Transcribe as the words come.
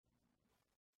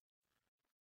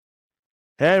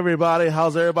Hey everybody,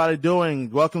 how's everybody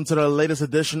doing? Welcome to the latest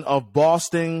edition of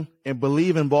Boston and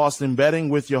Believe in Boston Betting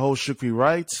with your host Shukri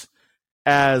Wright.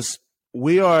 As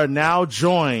we are now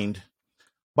joined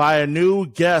by a new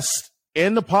guest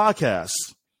in the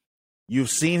podcast. You've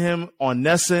seen him on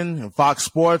Nesson and Fox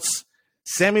Sports.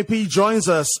 Sammy P joins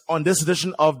us on this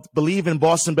edition of Believe in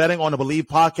Boston Betting on the Believe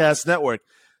Podcast Network.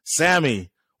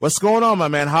 Sammy, what's going on, my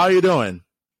man? How are you doing?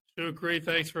 Great.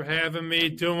 Thanks for having me.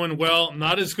 Doing well.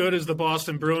 Not as good as the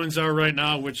Boston Bruins are right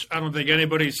now, which I don't think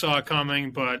anybody saw coming,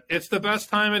 but it's the best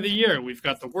time of the year. We've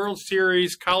got the World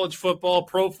Series, college football,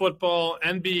 pro football,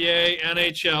 NBA,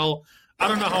 NHL. I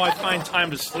don't know how I find time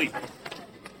to sleep.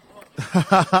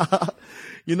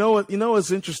 You know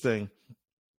what's interesting?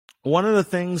 One of the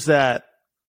things that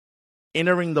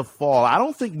entering the fall, I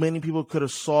don't think many people could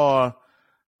have saw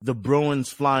the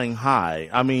Bruins flying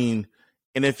high. I mean,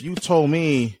 and if you told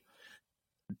me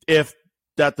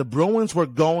that the Bruins were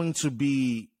going to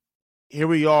be, here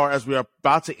we are as we are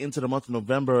about to enter the month of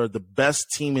November, the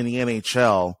best team in the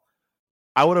NHL,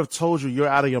 I would have told you you're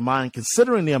out of your mind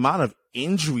considering the amount of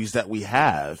injuries that we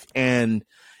have. And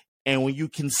when you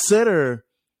consider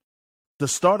the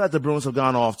start that the Bruins have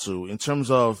gone off to in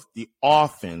terms of the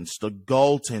offense, the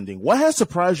goaltending, what has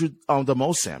surprised you the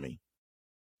most, Sammy?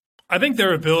 I think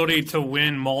their ability to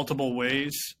win multiple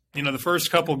ways. You know, the first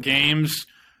couple games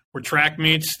were track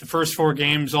meets. The first 4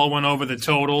 games all went over the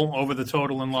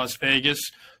total in Las Vegas.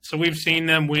 So we've seen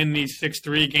them win these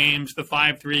 6-3 games, the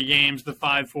 5-3 games, the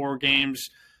 5-4 games,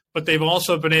 but they've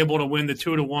also been able to win the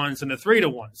 2-1s and the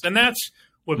 3-1s. And that's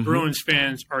what Bruins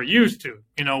fans are used to,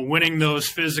 you know, winning those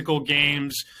physical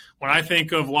games. When I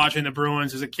think of watching the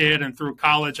Bruins as a kid and through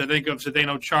college, I think of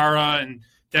Zdeno Chara and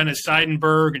Dennis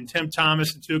Seidenberg and Tim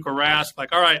Thomas and Tuukka Rask.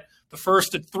 Like, all right, the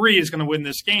first at 3 is going to win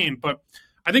this game. But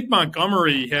I think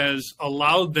Montgomery has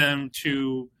allowed them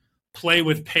to play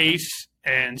with pace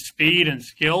and speed and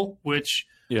skill, which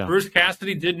Bruce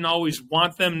Cassidy didn't always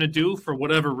want them to do for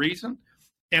whatever reason.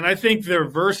 And I think their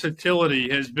versatility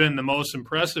has been the most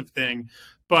impressive thing.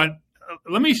 But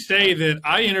let me say that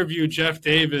I interviewed Jeff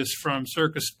Davis from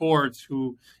Circus Sports,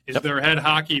 who is their head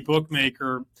hockey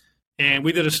bookmaker. And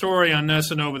we did a story on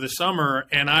Nesson over the summer,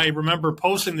 and I remember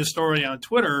posting the story on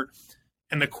Twitter,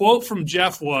 and the quote from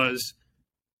Jeff was,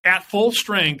 "At full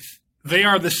strength, they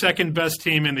are the second best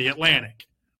team in the Atlantic."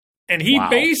 And he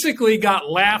basically got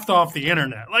laughed off the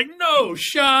internet. Like, no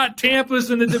shot,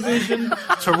 Tampa's in the division,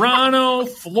 Toronto,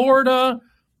 Florida,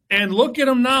 and look at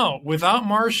them now. Without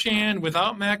Marchand,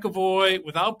 without McAvoy,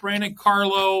 without Brandon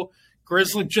Carlo,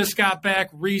 Grizzly just got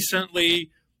back recently.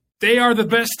 They are the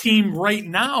best team right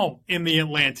now in the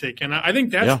Atlantic. And I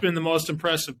think that's been the most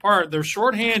impressive part. They're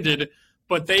shorthanded,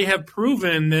 but they have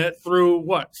proven that through,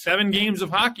 7 games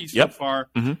of hockey so far,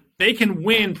 they can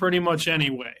win pretty much any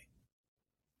way.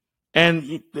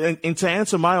 And to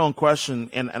answer my own question,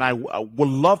 and I would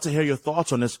love to hear your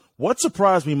thoughts on this, what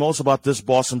surprised me most about this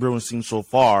Boston Bruins team so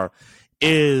far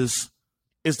is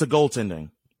the goaltending.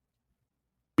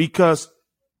 Because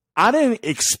I didn't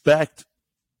expect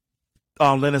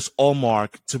Linus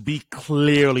Ullmark to be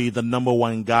clearly the number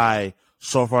one guy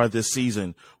so far this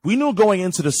season. We knew going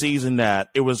into the season that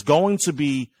it was going to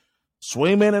be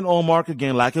Swayman and Ullmark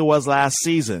again like it was last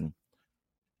season.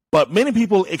 But many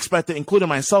people expected, including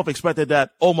myself, expected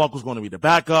that Ullmark was going to be the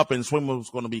backup and Swayman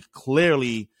was going to be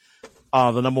clearly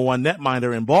the number one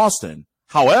netminder in Boston.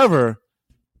 However,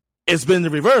 it's been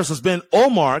the reverse. It's been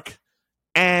Ullmark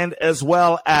and as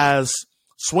well as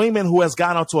Swayman, who has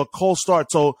gotten out to a cold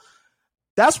start. So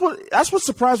that's what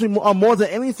surprised me more than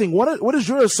anything. What is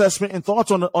your assessment and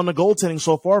thoughts on the goaltending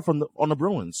so far on the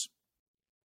Bruins?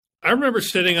 I remember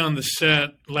sitting on the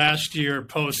set last year,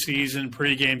 postseason,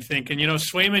 pregame, thinking,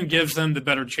 Swayman gives them the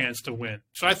better chance to win.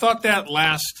 So I thought that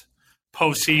last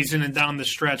postseason and down the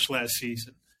stretch last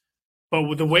season. But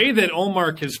with the way that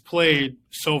Ullmark has played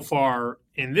so far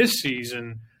in this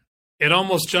season, it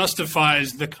almost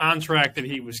justifies the contract that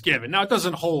he was given. Now, it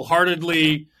doesn't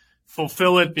wholeheartedly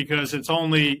fulfill it because it's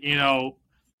only,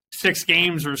 6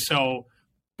 games or so.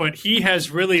 But he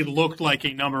has really looked like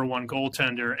a number one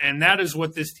goaltender, and that is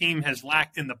what this team has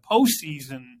lacked in the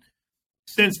postseason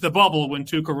since the bubble when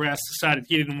Tuukka Rask decided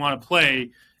he didn't want to play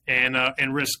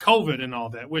and risk COVID and all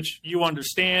that, which you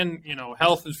understand,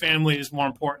 health and family is more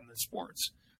important than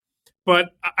sports.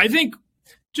 But I think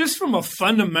just from a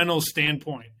fundamental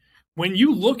standpoint, when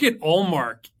you look at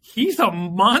Ullmark, he's a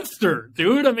monster,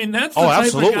 dude. I mean, that's the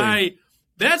type of guy.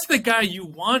 That's the guy you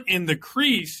want in the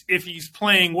crease if he's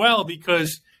playing well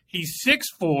because he's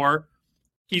 6'4",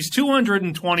 he's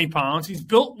 220 pounds, he's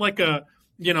built like a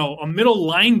middle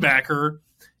linebacker,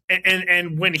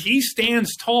 and when he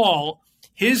stands tall,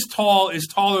 his tall is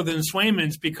taller than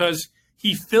Swayman's because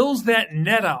he fills that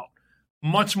net out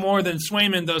much more than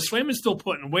Swayman does. Swayman's still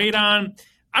putting weight on.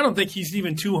 I don't think he's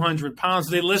even 200 pounds.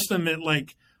 They list him at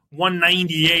like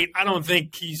 198. I don't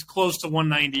think he's close to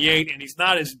 198, and he's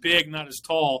not as big, not as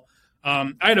tall.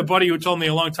 I had a buddy who told me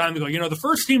a long time ago, the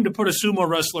first team to put a sumo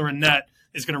wrestler in net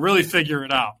is going to really figure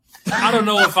it out. I don't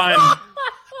know if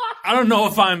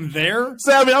I'm there,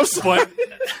 Sammy. I'm sorry.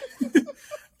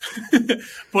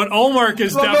 But Olmark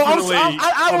is definitely.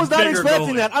 I was not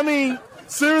expecting goalie. that. I mean,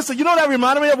 seriously, you know what that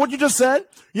reminded me of? What you just said?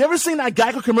 You ever seen that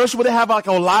Geico commercial where they have like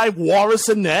a live walrus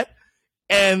in net?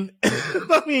 And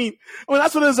I mean,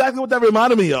 that's exactly what that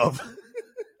reminded me of.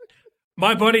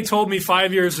 My buddy told me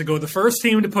 5 years ago the first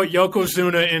team to put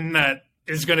Yokozuna in net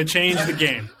is going to change the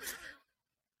game.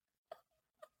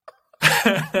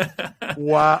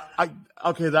 Wow.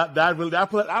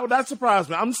 That surprised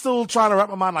me. I'm still trying to wrap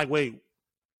my mind like, wait.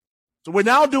 So we're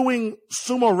now doing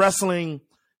sumo wrestling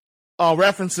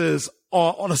references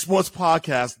on a sports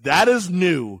podcast. That is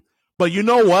new. But you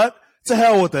know what? To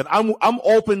hell with it. I'm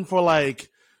open for like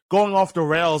going off the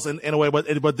rails in a way, but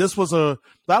this was a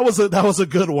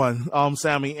good one,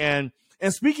 Sammy. And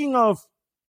speaking of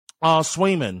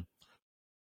Swayman,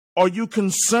 are you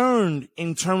concerned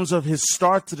in terms of his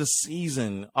start to the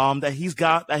season, that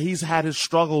he's had his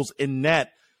struggles in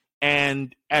net,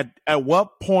 and at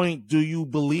what point do you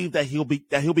believe that he'll be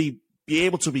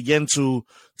able to begin to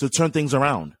turn things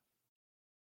around?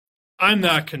 I'm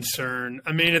not concerned.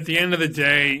 I mean, at the end of the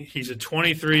day, he's a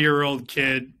 23-year-old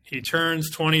kid. He turns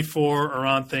 24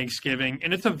 around Thanksgiving,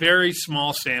 and it's a very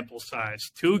small sample size.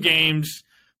 2 games,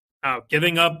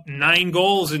 giving up 9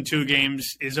 goals in 2 games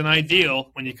isn't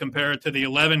ideal when you compare it to the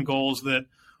 11 goals that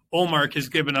Olmark has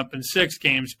given up in 6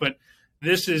 games. But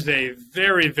this is a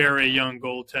very, very young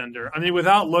goaltender. I mean,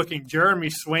 without looking, Jeremy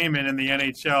Swayman in the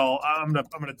NHL, I'm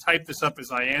gonna type this up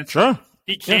as I answer. Sure.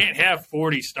 He can't have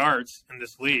 40 starts in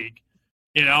this league.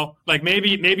 Like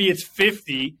maybe it's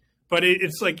 50, but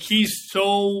it's like he's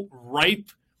so ripe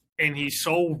and he's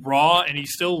so raw and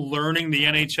he's still learning the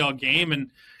NHL game.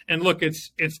 And look,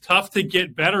 it's tough to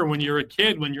get better when you're a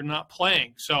kid, when you're not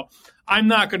playing. So I'm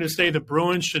not going to say the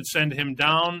Bruins should send him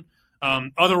down.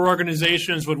 Other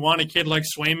organizations would want a kid like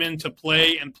Swayman to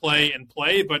play and play and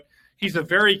play, but he's a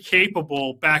very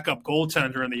capable backup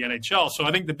goaltender in the NHL. So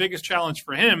I think the biggest challenge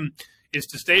for him is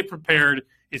to stay prepared,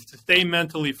 is to stay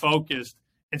mentally focused,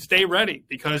 and stay ready,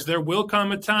 because there will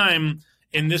come a time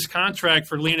in this contract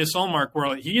for Linus Ullmark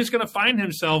where he is going to find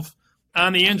himself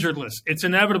on the injured list. It's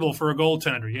inevitable for a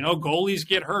goaltender. Goalies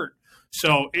get hurt.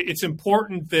 So it's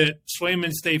important that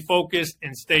Swayman stay focused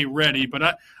and stay ready.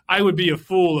 But I would be a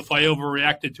fool if I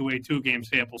overreacted to a 2-game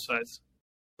sample size.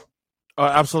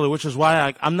 Absolutely, which is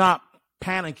why I'm not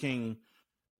panicking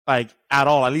like at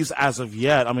all, at least as of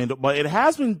yet. I mean, but it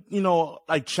has been,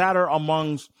 like chatter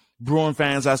amongst Bruin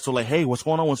fans as to like, hey, what's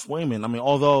going on with Swayman? I mean,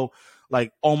 although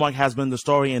like Olmark has been the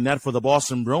story in net for the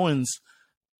Boston Bruins,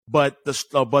 but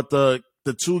the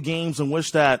 2 games in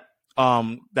which that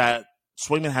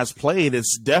Swayman has played,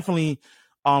 it's definitely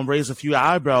raised a few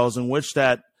eyebrows, in which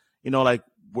that like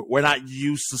we're not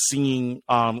used to seeing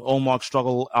Olmark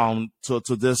struggle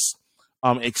to this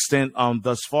extent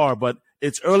thus far. But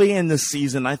it's early in the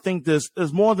season. I think there's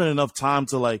more than enough time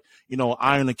to like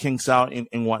iron the kinks out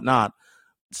and whatnot.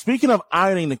 Speaking of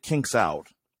ironing the kinks out,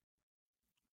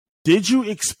 did you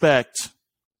expect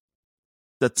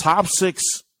the top 6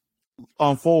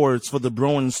 forwards for the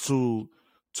Bruins to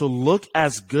look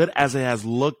as good as it has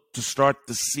looked to start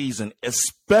the season,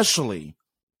 especially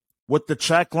with the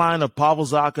check line of Pavel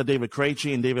Zacha, David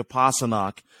Krejci, and David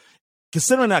Pastrnak,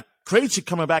 considering that Krejci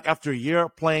coming back after a year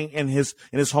playing in his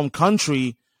home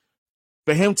country,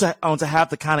 for him to have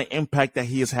the kind of impact that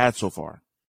he has had so far?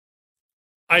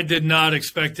 I did not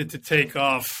expect it to take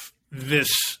off this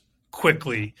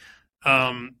quickly.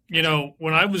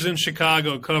 When I was in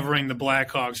Chicago covering the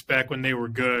Blackhawks back when they were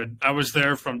good, I was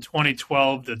there from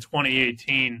 2012 to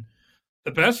 2018.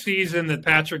 The best season that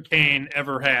Patrick Kane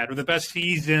ever had, or the best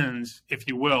seasons, if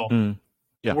you will,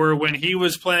 were when he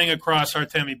was playing across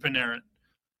Artemi Panarin.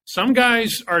 Some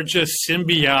guys are just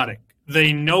symbiotic.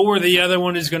 They know where the other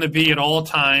one is going to be at all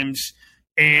times,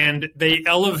 and they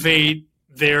elevate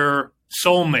their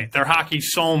soulmate, their hockey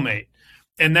soulmate.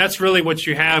 And that's really what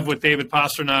you have with David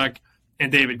Pastrnak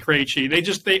and David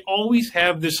Krejci. They always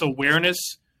have this awareness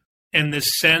and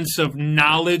this sense of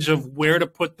knowledge of where to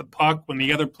put the puck when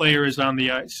the other player is on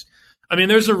the ice. I mean,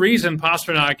 there's a reason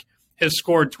Pastrnak has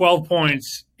scored 12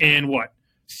 points in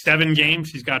 7 games?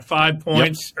 He's got 5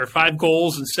 points or 5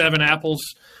 goals and 7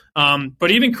 apples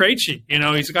But even Krejci,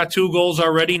 he's got 2 goals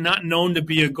already, not known to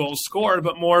be a goal scorer,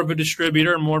 but more of a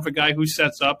distributor and more of a guy who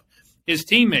sets up his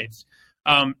teammates.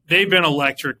 They've been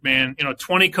electric, man.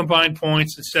 20 combined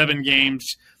points in 7 games.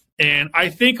 And I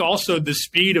think also the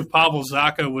speed of Pavel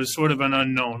Zacha was sort of an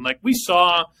unknown. Like, we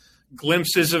saw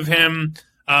glimpses of him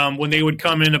when they would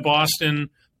come into Boston,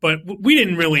 but we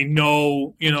didn't really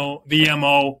know, the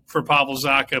MO for Pavel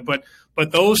Zacha.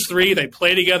 But those 3, they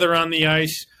play together on the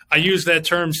ice. I use that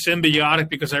term symbiotic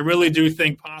because I really do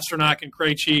think Pastrnak and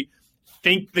Krejci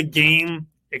think the game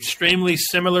extremely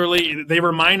similarly. They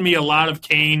remind me a lot of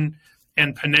Kane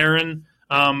and Panarin.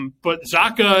 But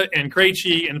Zacha and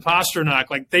Krejci and Pastrnak,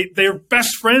 like they're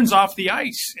best friends off the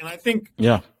ice. And I think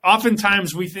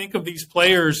oftentimes we think of these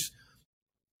players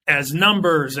as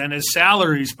numbers and as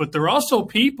salaries, but they're also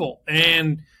people.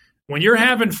 And when you're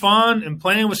having fun and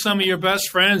playing with some of your best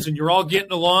friends and you're all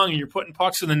getting along and you're putting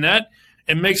pucks in the net,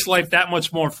 it makes life that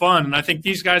much more fun. And I think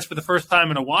these guys, for the first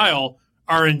time in a while,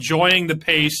 are enjoying the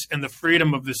pace and the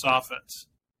freedom of this offense.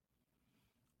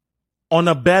 On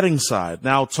the betting side,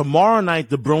 now tomorrow night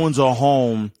the Bruins are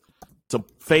home to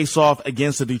face off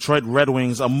against the Detroit Red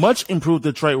Wings, a much improved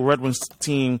Detroit Red Wings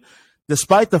team,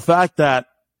 despite the fact that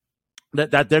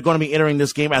they're going to be entering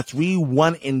this game at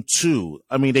 3-1-2.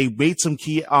 I mean, they made some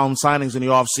key signings in the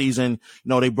offseason.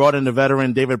 They brought in the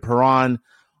veteran David Perron,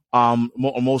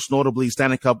 most notably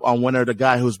Stanley Cup winner, the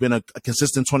guy who's been a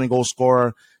consistent 20-goal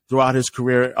scorer throughout his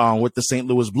career with the St.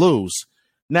 Louis Blues.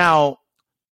 Now,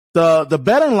 the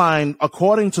betting line,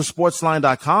 according to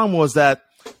Sportsline.com, was that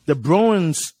the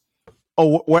Bruins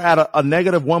were at a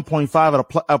negative 1.5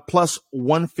 at a plus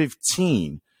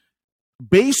 115.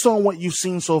 Based on what you've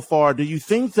seen so far, do you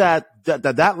think that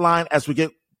line, as we get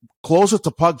closer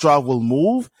to puck drop, will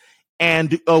move?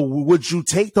 And would you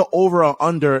take the over or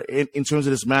under in terms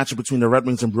of this matchup between the Red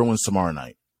Wings and Bruins tomorrow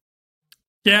night?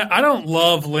 Yeah, I don't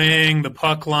love laying the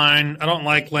puck line. I don't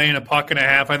like laying a puck and a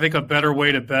half. I think a better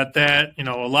way to bet that, a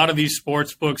lot of these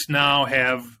sports books now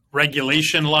have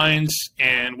regulation lines,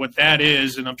 and what that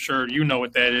is, and I'm sure you know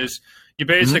what that is, you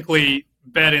basically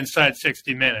bet inside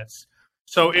 60 minutes.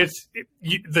 So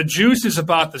the juice is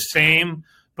about the same,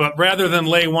 but rather than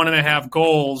lay 1.5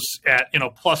 goals at,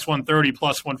 plus 130,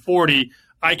 plus 140,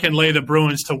 I can lay the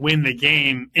Bruins to win the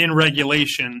game in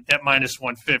regulation at minus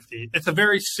 150. It's a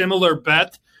very similar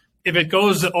bet. If it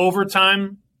goes to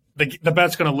overtime, the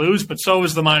bet's going to lose, but so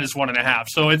is the minus 1.5.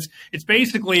 So it's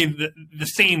basically the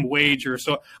same wager.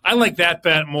 So I like that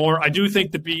bet more. I do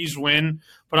think the Bees win,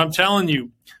 but I'm telling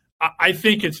you, I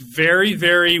think it's very,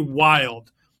 very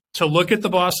wild to look at the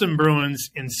Boston Bruins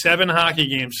in 7 hockey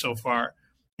games so far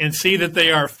and see that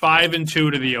they are 5-2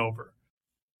 to the over.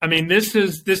 I mean, this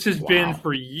has been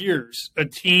for years a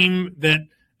team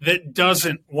that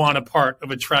doesn't want a part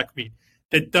of a track meet,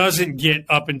 that doesn't get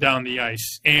up and down the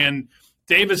ice. And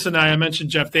Davis and I mentioned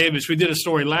Jeff Davis. We did a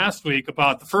story last week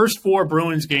about the first 4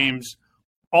 Bruins games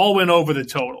all went over the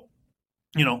total,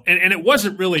 and it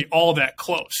wasn't really all that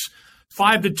close.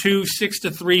 5-2,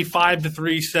 6-3,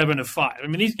 5-3, 7-5. I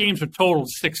mean, these games were totaled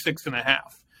 6.5.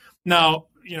 Now,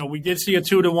 we did see a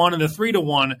 2-1 and a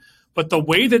 3-1, but the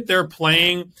way that they're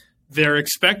playing, their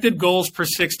expected goals per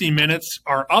 60 minutes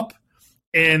are up,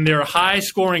 and their high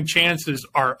scoring chances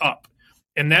are up.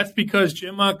 And that's because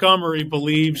Jim Montgomery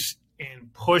believes in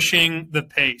pushing the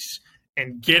pace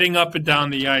and getting up and down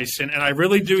the ice. And I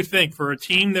really do think for a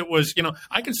team that was,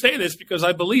 I can say this because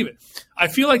I believe it. I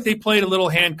feel like they played a little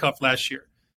handcuffed last year,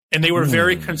 and they were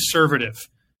very conservative.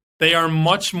 They are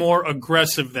much more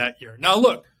aggressive that year. Now,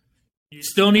 look, you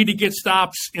still need to get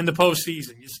stops in the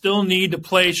postseason. You still need to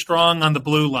play strong on the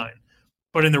blue line.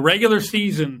 But in the regular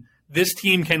season, this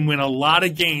team can win a lot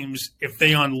of games if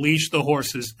they unleash the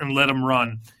horses and let them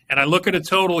run. And I look at a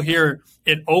total here.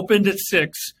 It opened at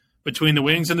 6 between the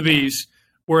Wings and the Bees.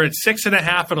 We're at 6.5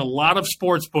 at a lot of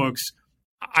sports books.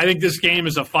 I think this game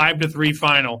is a 5-3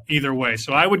 final either way.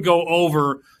 So I would go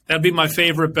over. That'd be my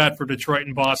favorite bet for Detroit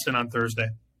and Boston on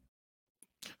Thursday.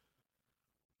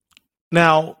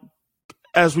 Now,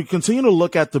 as we continue to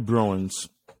look at the Bruins,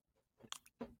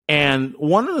 and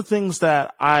one of the things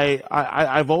that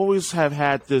I've always have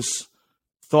had this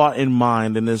thought in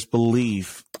mind and this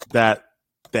belief that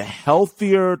the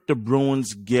healthier the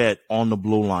Bruins get on the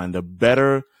blue line, the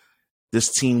better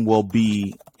this team will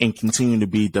be and continue to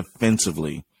be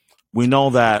defensively. We know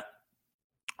that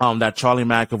that Charlie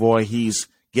McAvoy, he's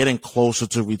getting closer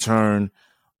to return.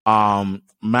 Matt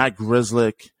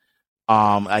Grzelcyk,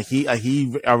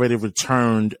 he already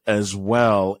returned as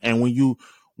well. And when you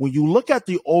look at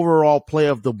the overall play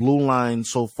of the blue line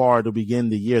so far to begin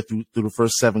the year through the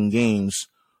first 7 games,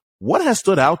 what has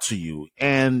stood out to you?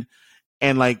 And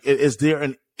like, is there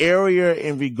an area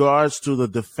in regards to the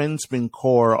defenseman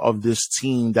core of this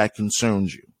team that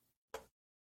concerns you?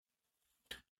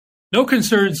 No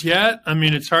concerns yet. I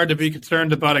mean, it's hard to be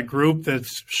concerned about a group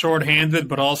that's shorthanded,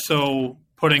 but also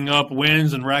putting up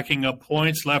wins and racking up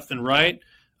points left and right.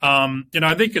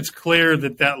 I think it's clear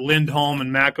that Lindholm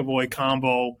and McAvoy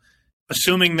combo,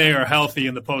 assuming they are healthy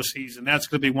in the postseason, that's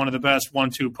going to be one of the best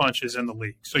 1-2 punches in the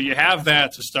league. So you have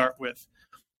that to start with.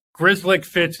 Grzelcyk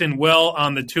fits in well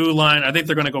on the 2 line. I think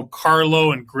they're going to go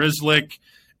Carlo and Grzelcyk.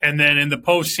 And then in the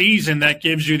postseason, that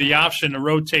gives you the option to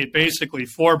rotate basically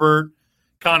Forbert,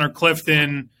 Connor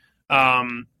Clifton,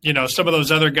 some of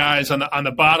those other guys on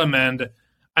the bottom end.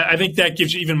 I think that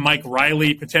gives you even Mike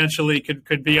Riley potentially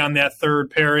could be on that third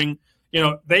pairing.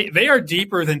 They are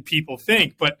deeper than people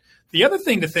think. But the other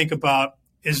thing to think about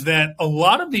is that a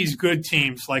lot of these good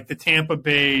teams, like the Tampa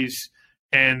Bays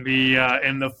and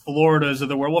the Floridas of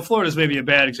the world. Well, Florida's maybe a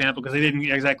bad example because they didn't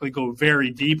exactly go very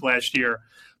deep last year.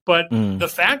 But the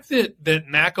fact that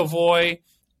McAvoy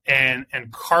and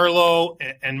Carlo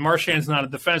and Marchand's not a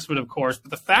defenseman, of course, but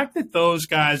the fact that those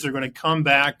guys are going to come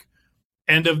back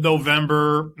end of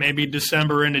November, maybe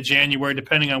December into January,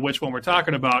 depending on which one we're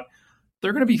talking about,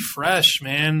 they're going to be fresh,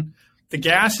 man. The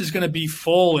gas is going to be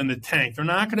full in the tank. They're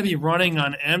not going to be running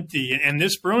on empty. And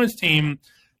this Bruins team,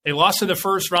 they lost in the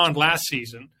first round last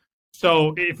season.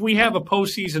 So if we have a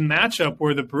postseason matchup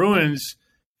where the Bruins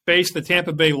face the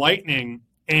Tampa Bay Lightning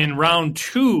in round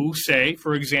 2, say,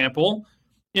 for example,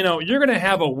 you're going to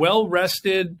have a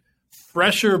well-rested,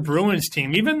 fresher Bruins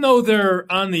team, even though they're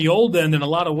on the old end in a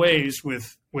lot of ways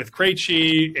with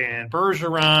Krejci and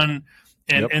Bergeron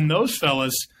and those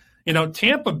fellas.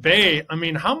 Tampa Bay, I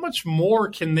mean, how much more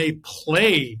can they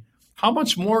play? How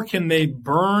much more can they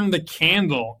burn the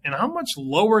candle? And how much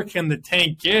lower can the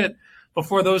tank get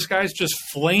before those guys just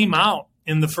flame out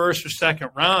in the first or second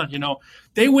round?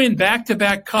 They win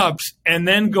back-to-back cups and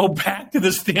then go back to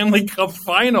the Stanley Cup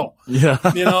final. Yeah.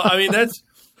 I mean,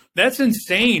 that's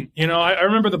insane. I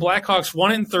remember the Blackhawks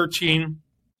won it in 13,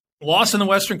 lost in the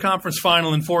Western Conference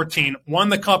Final in 14, won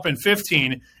the Cup in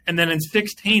 15, and then in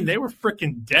 16, they were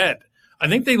freaking dead. I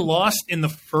think they lost in the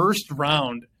first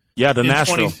round. Yeah, the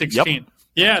Nashville. 2016. Yep.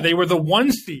 Yeah, they were the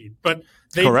 1 seed, but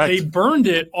they burned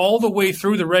it all the way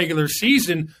through the regular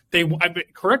season.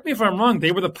 Correct me if I'm wrong,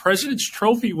 they were the President's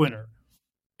Trophy winner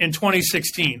in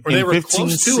 2016, or they were 15,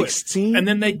 close to 16? it. And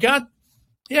then they got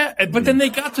then they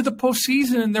got to the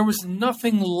postseason and there was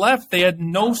nothing left. They had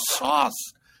no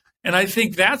sauce. And I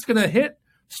think that's going to hit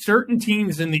certain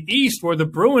teams in the East where the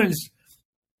Bruins,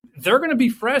 they're going to be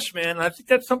fresh, man. And I think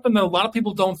that's something that a lot of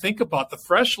people don't think about. The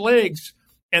fresh legs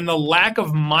and the lack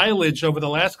of mileage over the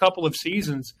last couple of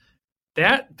seasons,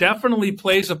 that definitely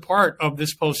plays a part of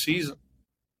this postseason.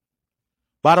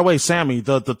 By the way, Sammy,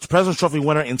 the President's Trophy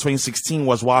winner in 2016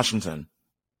 was Washington.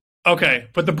 Okay,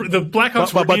 but the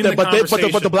Blackhawks were in the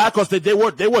conversation. But the Blackhawks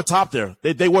they were top there.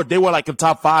 They were like in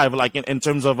top 5, like in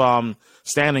terms of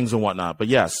standings and whatnot. But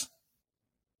yes,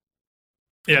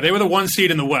 yeah, they were the 1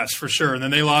 seed in the West for sure, and then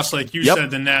they lost, like you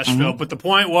said, to Nashville. Mm-hmm. But the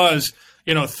point was,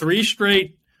 3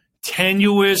 straight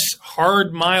tenuous,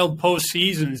 hard-miled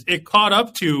postseasons. It caught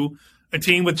up to a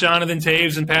team with Jonathan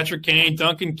Taves and Patrick Kane,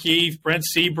 Duncan Keith, Brent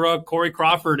Seabrook, Corey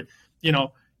Crawford.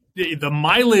 The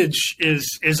mileage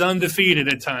is undefeated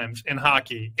at times in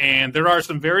hockey, and there are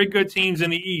some very good teams in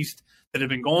the East that have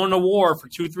been going to war for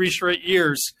 2-3 straight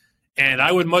years. And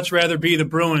I would much rather be the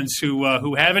Bruins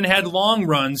who haven't had long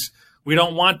runs. We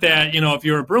don't want that, if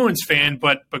you're a Bruins fan.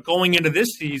 But going into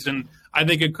this season, I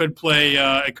think it could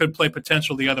play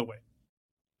potential the other way.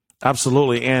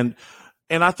 Absolutely, and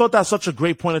I thought that's such a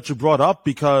great point that you brought up,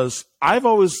 because I've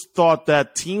always thought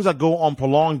that teams that go on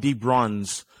prolonged deep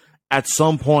runs, at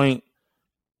some point,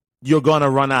 you're going to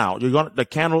run out. The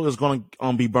candle is going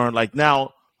to be burned. Like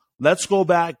now, let's go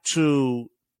back to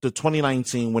the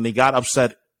 2019 when they got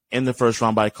upset in the first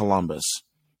round by Columbus.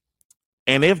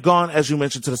 And they've gone, as you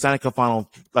mentioned, to the Stanley Cup final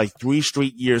like 3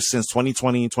 straight years since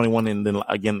 2020, 21, and then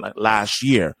again last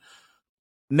year.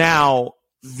 Now,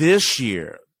 this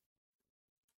year,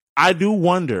 I do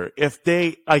wonder if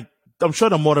I'm sure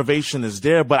the motivation is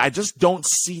there, but I just don't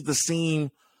see the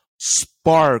same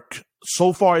spark.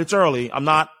 So far, it's early. I'm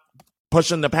not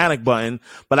pushing the panic button,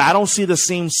 but I don't see the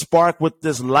same spark with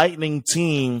this Lightning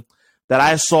team that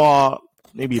I saw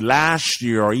maybe last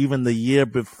year or even the year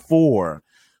before.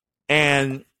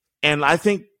 And I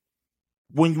think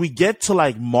when we get to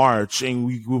like March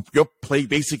and you're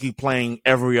basically playing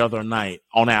every other night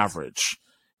on average,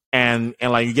 and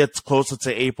like you get closer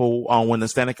to April when the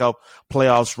Stanley Cup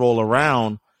playoffs roll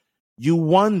around, you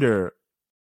wonder,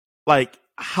 like,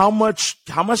 how much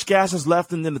gas is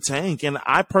left in the tank. And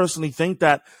I personally think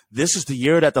that this is the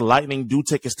year that the Lightning do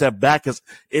take a step back, because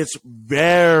it's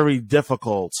very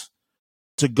difficult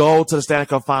to go to the Stanley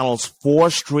Cup Finals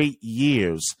 4 straight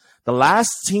years. The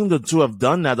last team to have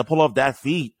done that, to pull off that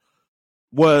feat,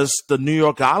 was the New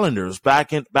York Islanders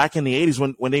back in the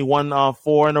 80s when they won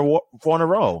 4 in a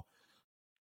row.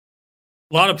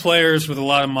 A lot of players with a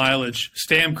lot of mileage.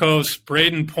 Stamkos,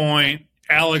 Braden Point,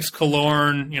 Alex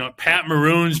Killorn, Pat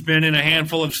Maroon's been in a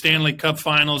handful of Stanley Cup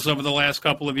Finals over the last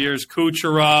couple of years.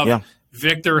 Kucherov,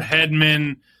 Victor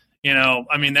Hedman.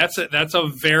 That's a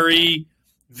very,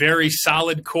 very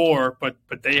solid core, but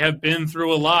they have been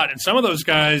through a lot. And some of those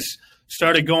guys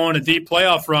started going to deep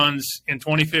playoff runs in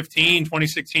 2015,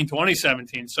 2016,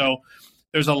 2017. So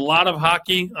there's a lot of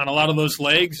hockey on a lot of those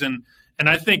legs, and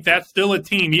I think that's still a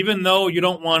team, even though you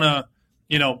don't want to.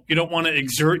 You don't want to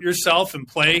exert yourself and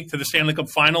play to the Stanley Cup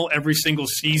Final every single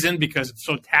season because it's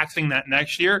so taxing that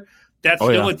next year. That's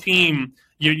still a team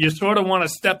you sort of want to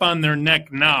step on their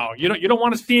neck now. You don't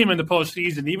want to see them in the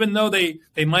postseason, even though they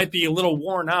might be a little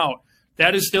worn out.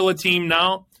 That is still a team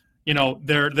now.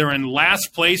 They're in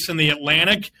last place in the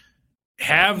Atlantic.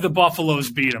 Have the Buffaloes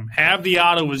beat them. Have the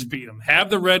Ottawas beat them. Have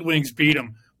the Red Wings beat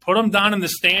them. Put them down in the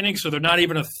standings so they're not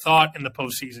even a thought in the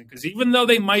postseason. Because even though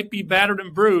they might be battered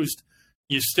and bruised,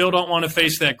 you still don't want to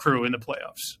face that crew in the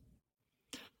playoffs.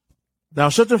 Now,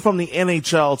 shifting from the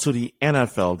NHL to the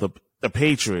NFL, the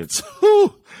Patriots.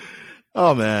 Whew.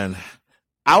 Oh, man.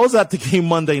 I was at the game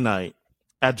Monday night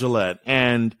at Gillette,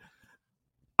 and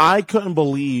I couldn't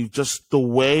believe just the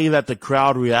way that the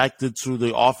crowd reacted to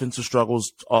the offensive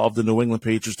struggles of the New England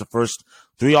Patriots, the first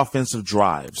 3 offensive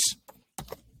drives.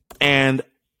 And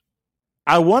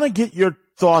I want to get your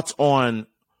thoughts on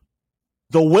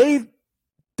the way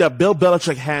that Bill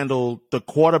Belichick handled the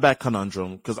quarterback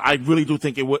conundrum, because I really do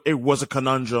think it was a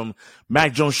conundrum.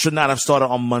 Mac Jones should not have started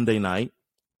on Monday night.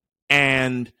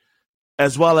 And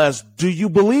as well as, do you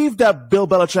believe that Bill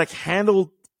Belichick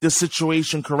handled the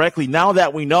situation correctly now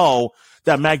that we know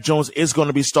that Mac Jones is going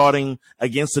to be starting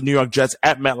against the New York Jets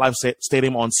at MetLife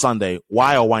Stadium on Sunday?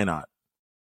 Why or why not?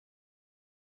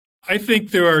 I think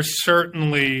there are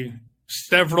certainly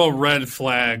several red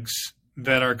flags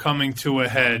that are coming to a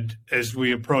head as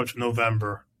we approach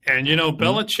November. And,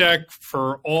 Belichick,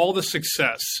 for all the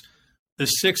success, the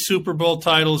 6 Super Bowl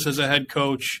titles as a head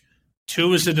coach,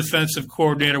 2 as a defensive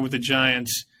coordinator with the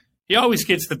Giants, he always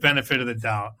gets the benefit of the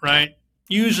doubt, right?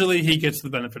 Usually he gets the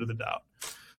benefit of the doubt.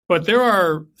 But there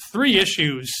are 3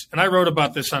 issues, and I wrote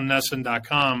about this on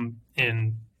NESN.com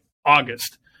in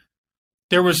August.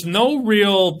 There was no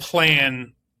real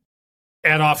plan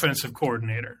at offensive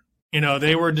coordinator.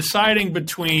 They were deciding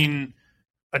between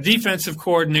a defensive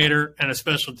coordinator and a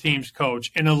special teams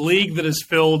coach in a league that is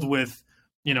filled with,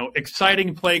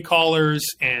 exciting play callers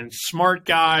and smart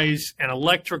guys and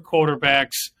electric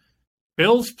quarterbacks.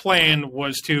 Bill's plan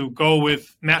was to go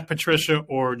with Matt Patricia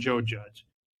or Joe Judge.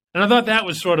 And I thought that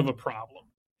was sort of a problem.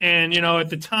 And, at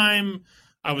the time,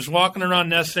 I was walking around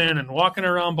Nesson and walking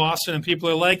around Boston, and people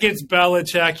are like, it's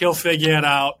Belichick, he'll figure it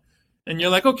out. And you're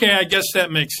like, okay, I guess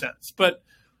that makes sense.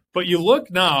 But you look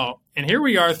now, and here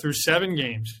we are through 7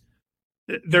 games.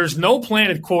 There's no plan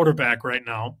at quarterback right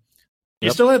now. You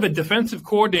still have a defensive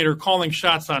coordinator calling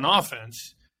shots on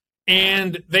offense.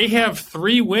 And they have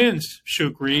 3 wins,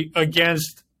 Shukri,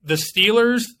 against the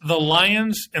Steelers, the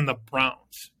Lions, and the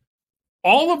Browns.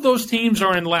 All of those teams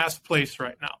are in last place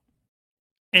right now.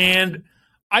 And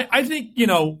I think,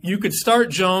 you could start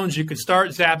Jones, you could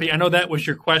start Zappi. I know that was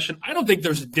your question. I don't think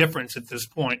there's a difference at this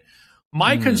point.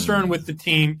 My concern with the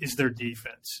team is their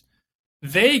defense.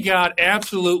 They got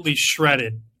absolutely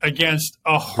shredded against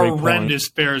a horrendous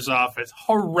Bears offense.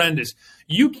 Horrendous.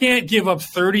 You can't give up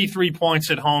 33 points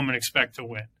at home and expect to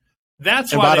win.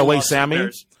 That's why. And by the way, Sammy,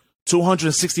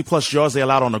 260-plus yards they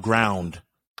allowed on the ground.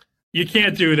 You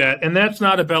can't do that, and that's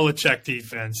not a Belichick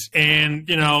defense. And,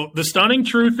 the stunning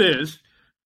truth is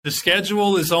the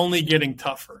schedule is only getting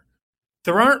tougher.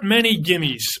 There aren't many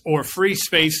gimmies or free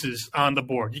spaces on the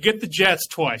board. You get the Jets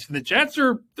twice, and the Jets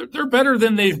they're better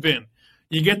than they've been.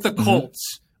 You get the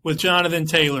Colts with Jonathan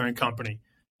Taylor and company.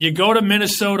 You go to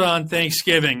Minnesota on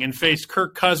Thanksgiving and face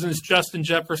Kirk Cousins, Justin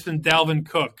Jefferson, Dalvin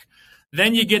Cook.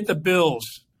 Then you get the Bills.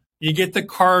 You get the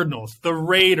Cardinals, the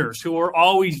Raiders, who are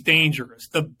always dangerous,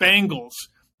 the Bengals,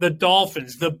 the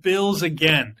Dolphins, the Bills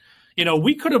again.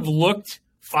 We could have looked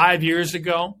 5 years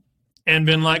ago and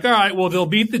been like, all right, well, they'll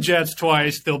beat the Jets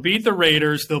twice. They'll beat the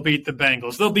Raiders. They'll beat the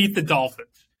Bengals. They'll beat the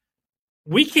Dolphins.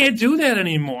 We can't do that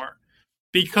anymore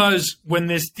because when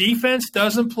this defense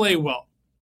doesn't play well,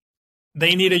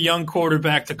 they need a young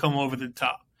quarterback to come over the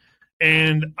top.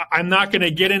 And I'm not going to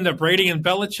get into Brady and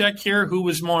Belichick here, who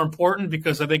was more important,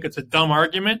 because I think it's a dumb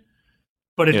argument.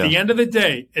 But at the end of the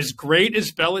day, as great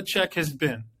as Belichick has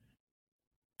been,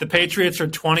 the Patriots are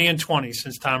 20-20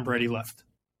 since Tom Brady left.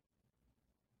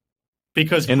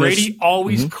 Because Brady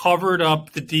always covered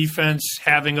up the defense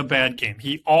having a bad game.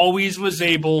 He always was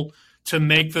able to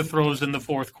make the throws in the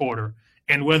fourth quarter.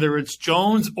 And whether it's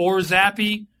Jones or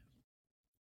Zappe,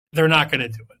 they're not going to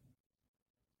do it.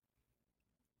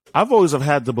 I've always have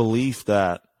had the belief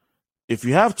that if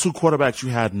you have two quarterbacks, you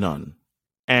had none.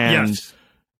 And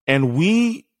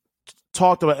we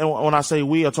talked about, and when I say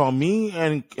we, I talk me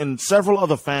and several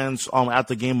other fans at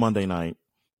the game Monday night.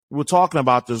 We were talking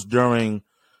about this during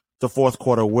the fourth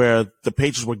quarter, where the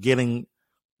Patriots were getting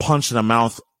punched in the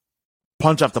mouth,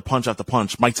 punch after punch after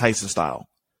punch, Mike Tyson style.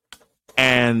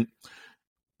 And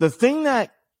the thing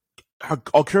that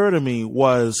occurred to me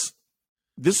was,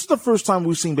 this is the first time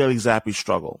we've seen Bailey Zappi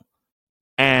struggle.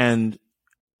 And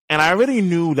I already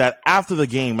knew that after the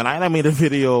game, and I made a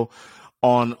video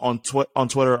on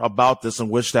Twitter about this, in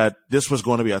which that this was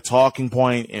going to be a talking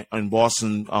point in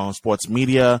Boston sports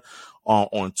media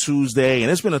on Tuesday.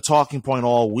 And it's been a talking point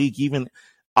all week, even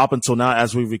up until now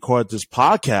as we record this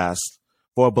podcast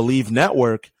for Believe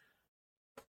Network.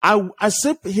 I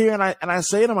sit here and I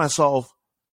say to myself,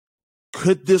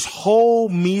 could this whole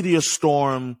media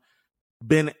storm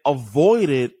been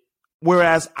avoided?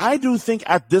 Whereas I do think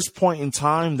at this point in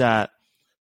time that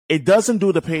it doesn't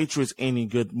do the Patriots any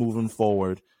good moving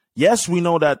forward. Yes, we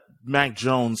know that Mac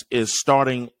Jones is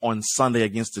starting on Sunday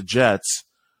against the Jets,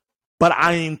 but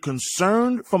I am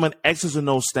concerned from an X's and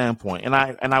O's standpoint. And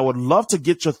I would love to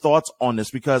get your thoughts on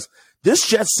this, because this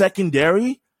Jets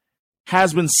secondary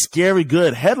has been scary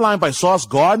good, headlined by Sauce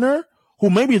Gardner, who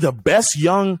may be the best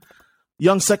young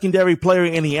secondary player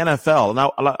in the NFL.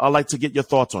 And I'd like to get your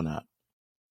thoughts on that.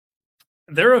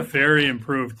 They're a very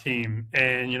improved team.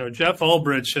 And, Jeff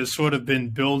Ulbrich has sort of been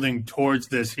building towards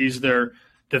this. He's their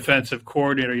defensive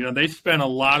coordinator. They spent a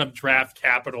lot of draft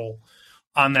capital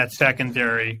on that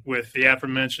secondary with the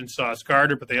aforementioned Sauce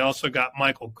Gardner, but they also got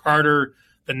Michael Carter,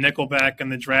 the nickelback in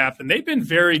the draft. And they've been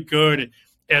very good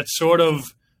at sort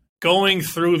of going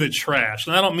through the trash.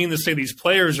 And I don't mean to say these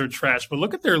players are trash, but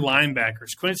look at their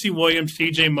linebackers: Quincy Williams,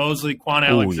 TJ Mosley, Quan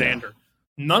Alexander.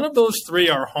 Yeah. None of those three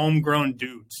are homegrown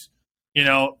dudes.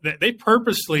 They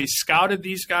purposely scouted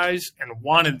these guys and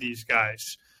wanted these guys.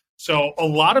 So a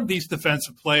lot of these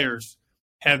defensive players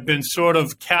have been sort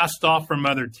of cast off from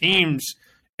other teams,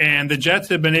 and the Jets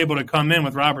have been able to come in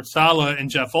with Robert Saleh and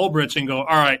Jeff Ulbrich and go,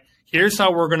 all right, here's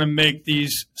how we're going to make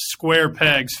these square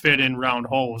pegs fit in round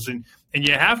holes. And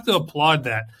you have to applaud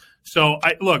that. So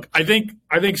I think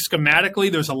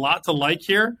schematically there's a lot to like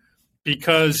here,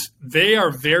 because they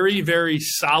are very, very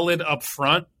solid up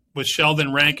front with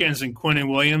Sheldon Rankins and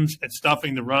Quinnen Williams at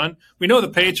stuffing the run. We know the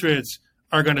Patriots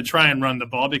are going to try and run the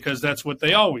ball, because that's what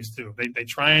they always do. They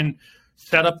try and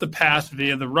set up the pass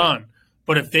via the run.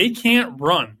 But if they can't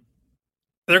run,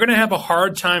 they're going to have a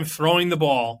hard time throwing the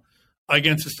ball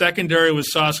against a secondary with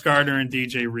Sauce Gardner and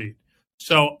DJ Reed.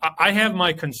 So I have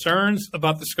my concerns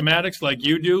about the schematics like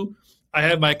you do. I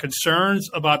have my concerns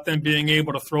about them being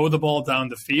able to throw the ball down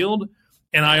the field.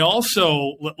 And I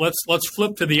also, let's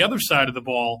flip to the other side of the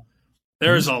ball.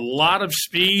 There's a lot of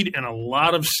speed and a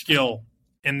lot of skill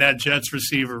in that Jets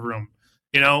receiver room.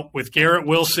 With Garrett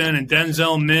Wilson and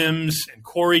Denzel Mims and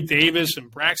Corey Davis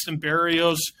and Braxton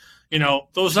Berrios,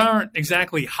 those aren't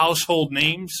exactly household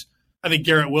names. I think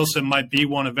Garrett Wilson might be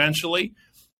one eventually.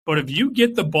 But if you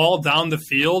get the ball down the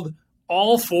field,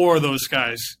 all four of those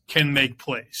guys can make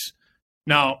plays.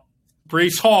 Now,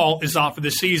 Breece Hall is off of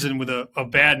the season with a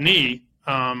bad knee,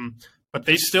 but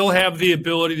they still have the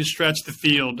ability to stretch the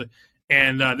field.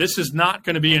 And this is not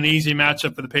going to be an easy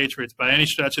matchup for the Patriots by any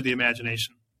stretch of the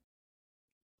imagination.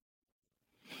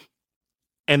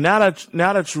 And now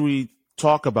that we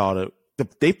talk about it,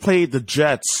 they played the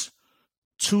Jets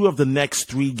 2 of the next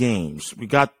 3 games. We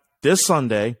got this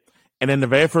Sunday, and then the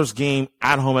very first game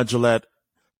at home at Gillette,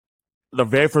 the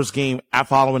very first game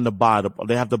following the bye.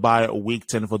 They have to bye a week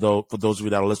 10 for those of you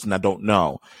that are listening that don't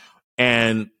know.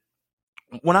 And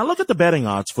when I look at the betting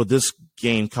odds for this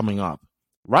game coming up,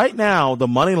 right now the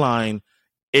money line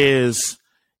is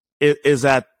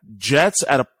at Jets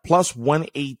at a plus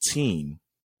 118.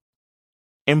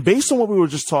 And based on what we were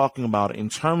just talking about in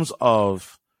terms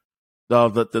of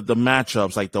the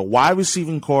matchups, like the wide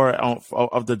receiving core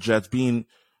of the Jets being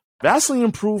vastly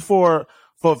improved for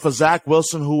Zach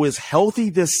Wilson, who is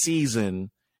healthy this season,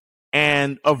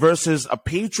 and versus a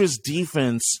Patriots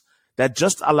defense that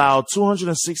just allowed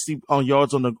 260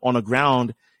 yards on the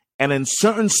ground, and in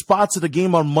certain spots of the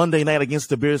game on Monday night against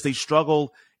the Bears, they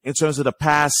struggled in terms of the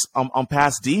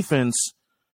pass defense.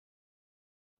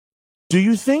 Do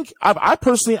you think I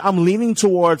personally I'm leaning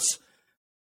towards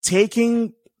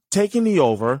taking the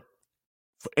over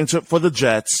for the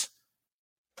Jets?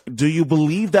 Do you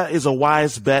believe that is a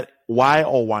wise bet? Why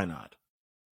or why not?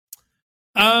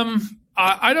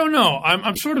 I don't know.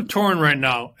 I'm sort of torn right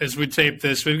now as we tape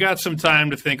this. We've got some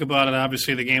time to think about it.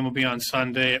 Obviously, the game will be on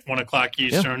Sunday at 1:00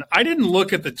 Eastern. Yeah. I didn't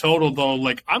look at the total, though.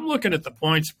 Like, I'm looking at the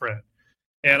point spread.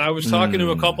 And I was talking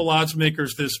to a couple odds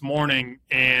makers this morning,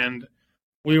 and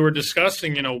we were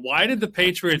discussing, why did the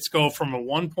Patriots go from a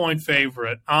 1-point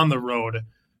favorite on the road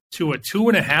to a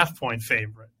 2.5-point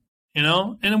favorite?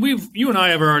 And you and I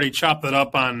have already chopped it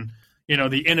up on,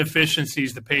 the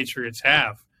inefficiencies the Patriots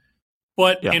have.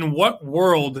 But in what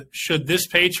world should this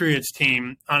Patriots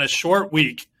team, on a short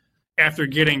week, after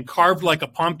getting carved like a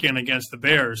pumpkin against the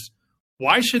Bears,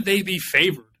 why should they be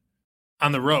favored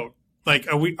on the road? Like,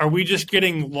 are we just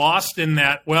getting lost in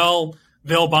that, well,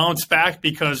 they'll bounce back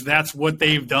because that's what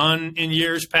they've done in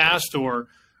years past? Or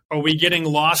are we getting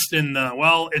lost in the,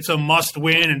 well, it's a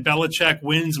must-win and Belichick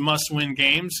wins must-win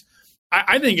games?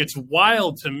 I think it's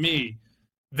wild to me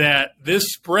that this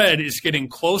spread is getting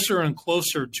closer and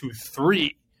closer to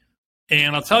 3.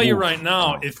 And I'll tell you right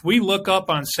now, if we look up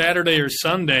on Saturday or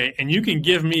Sunday and you can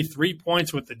give me 3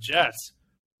 points with the Jets,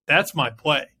 that's my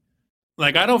play.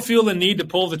 Like, I don't feel the need to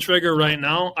pull the trigger right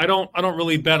now. I don't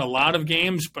really bet a lot of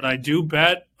games, but I do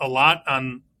bet a lot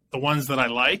on the ones that I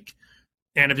like.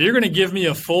 And if you're going to give me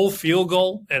a full field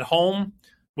goal at home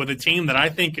with a team that I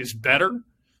think is better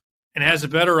and has a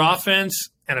better offense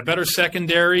and a better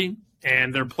secondary,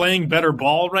 and they're playing better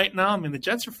ball right now. I mean, the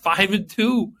Jets are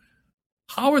 5-2.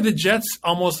 How are the Jets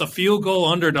almost a field goal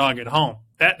underdog at home?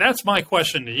 That's my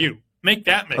question to you. Make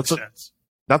that make sense.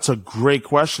 That's a great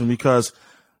question, because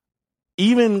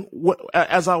even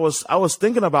as I was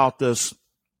thinking about this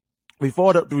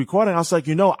before the recording, I was like,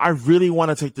 I really want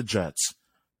to take the Jets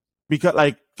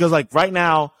because right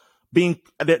now being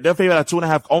they're favored at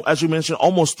 2.5, as you mentioned,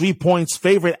 almost 3 points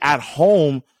favorite at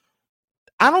home.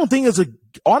 I don't think it's an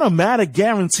automatic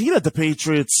guarantee that the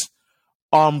Patriots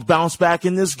bounce back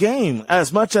in this game.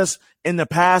 As much as in the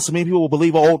past, many people will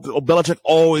believe, Belichick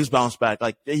always bounce back.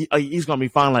 Like, he's going to be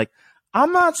fine. Like,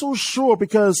 I'm not so sure,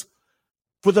 because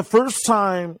for the first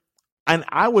time, and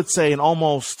I would say in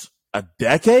almost a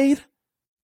decade,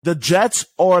 the Jets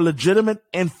are a legitimate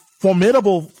and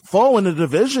formidable foe in the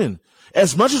division.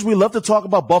 As much as we love to talk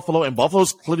about Buffalo, and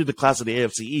Buffalo's clearly the class of the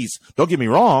AFC East, don't get me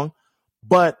wrong,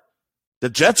 but the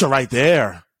Jets are right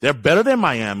there. They're better than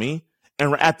Miami.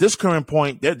 And at this current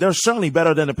point, they're certainly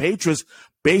better than the Patriots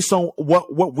based on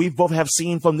what we both have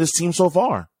seen from this team so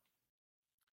far.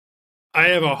 I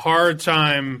have a hard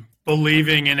time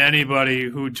believing in anybody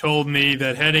who told me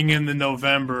that heading into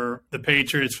November, the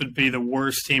Patriots would be the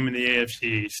worst team in the AFC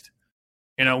East.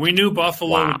 We knew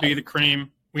Buffalo would be the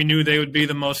cream. We knew they would be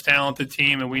the most talented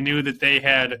team, and we knew that they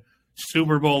had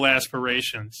Super Bowl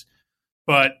aspirations.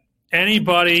 But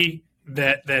anybody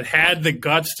that had the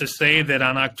guts to say that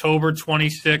on October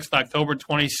 26th, October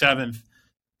 27th,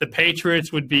 the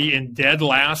Patriots would be in dead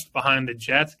last behind the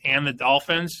Jets and the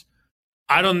Dolphins,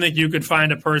 I don't think you could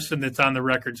find a person that's on the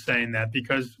record saying that,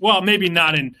 because, well, maybe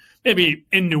in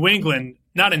New England,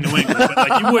 not in New England, but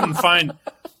like you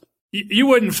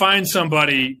wouldn't find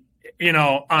somebody,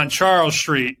 on Charles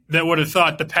Street that would have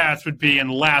thought the Pats would be in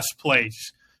last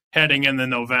place heading into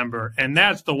November. And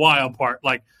that's the wild part.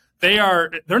 Like, they're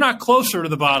not closer to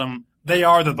the bottom. They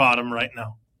are the bottom right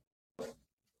now.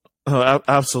 Oh,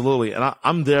 absolutely. And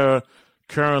I'm there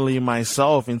currently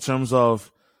myself in terms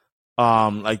of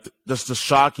just the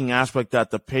shocking aspect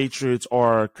that the Patriots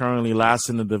are currently last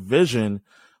in the division.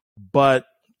 But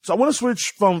so I want to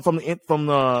switch from the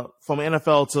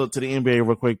NFL to the NBA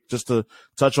real quick, just to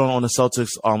touch on the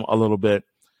Celtics a little bit.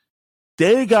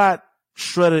 They got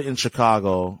shredded in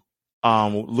Chicago,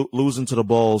 losing to the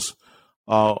Bulls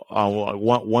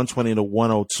 120 to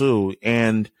 102,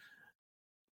 and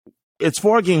it's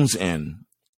 4 games in.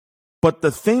 But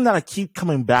the thing that I keep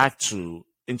coming back to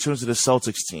in terms of the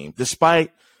Celtics team,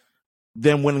 despite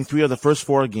them winning 3 of the first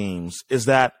 4 games, is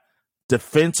that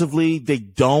defensively they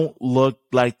don't look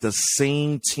like the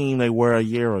same team they were a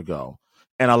year ago.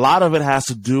 And a lot of it has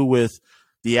to do with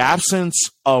the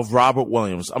absence of Robert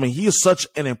Williams. I mean, he is such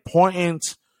an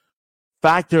important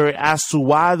factor as to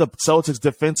why the Celtics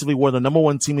defensively were the number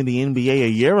 1 team in the NBA a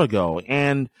year ago.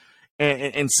 And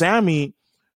Sammy,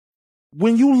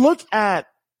 when you look at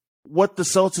what the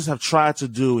Celtics have tried to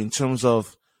do in terms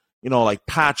of, like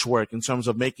patchwork, in terms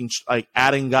of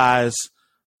adding guys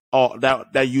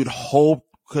that you'd hope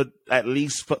could at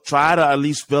least try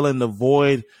to fill in the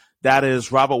void that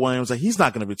is Robert Williams, that he's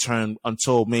not going to return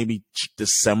until maybe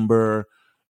December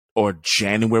or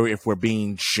January if we're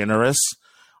being generous.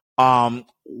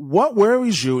 What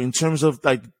worries you in terms of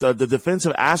like the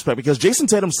defensive aspect? Because Jason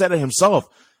Tatum said it himself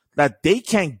that they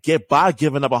can't get by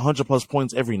giving up 100+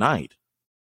 points every night.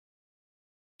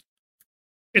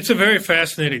 It's a very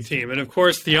fascinating team. And, of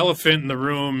course, the elephant in the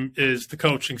room is the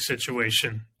coaching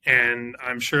situation. And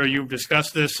I'm sure you've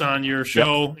discussed this on your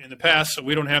show in the past, so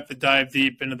we don't have to dive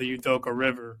deep into the Udoka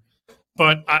River.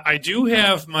 But I do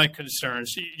have my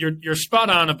concerns. You're spot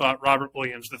on about Robert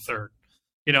Williams III.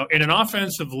 You know, in an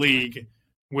offensive league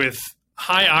with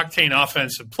high-octane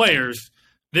offensive players,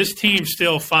 this team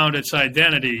still found its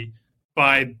identity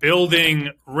by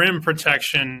building rim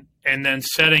protection and then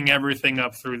setting everything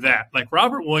up through that. Like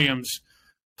Robert Williams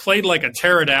played like a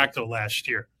pterodactyl last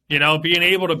year, you know, being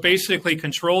able to basically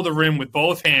control the rim with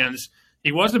both hands.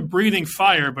 He wasn't breathing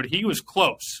fire, but he was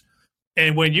close.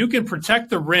 And when you can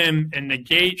protect the rim and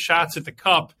negate shots at the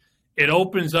cup, it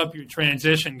opens up your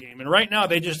transition game. And right now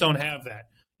they just don't have that.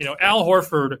 You know, Al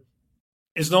Horford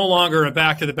is no longer a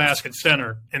back-to-the-basket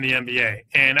center in the NBA.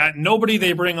 And nobody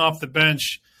they bring off the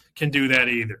bench can do that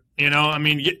either. You know, I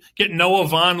mean, get Noah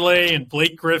Vonleh and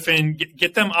Blake Griffin,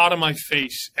 get them out of my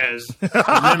face as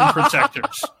rim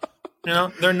protectors. You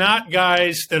know, they're not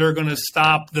guys that are going to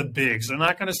stop the bigs. They're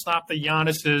not going to stop the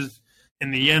Giannis's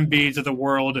and the Embiids of the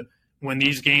world when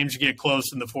these games get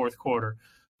close in the fourth quarter.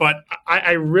 But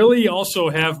I really also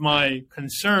have my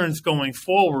concerns going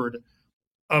forward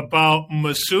about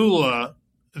Mazzulla,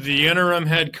 the interim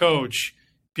head coach,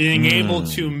 being able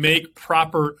to make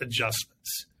proper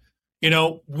adjustments. You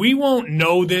know, we won't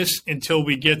know this until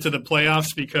we get to the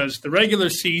playoffs because the regular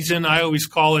season, I always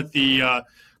call it the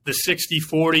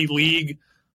 60-40 league.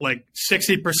 Like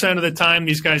 60% of the time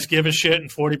these guys give a shit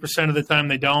and 40% of the time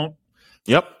they don't.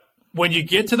 Yep. When you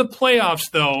get to the playoffs,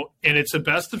 though, and it's a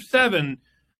best of 7,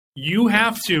 you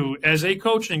have to, as a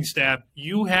coaching staff,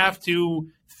 you have to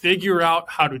figure out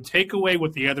how to take away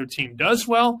what the other team does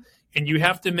well, and you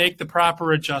have to make the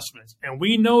proper adjustments. And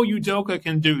we know Udoka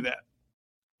can do that.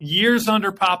 Years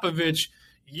under Popovich,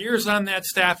 years on that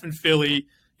staff in Philly,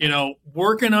 you know,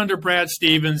 working under Brad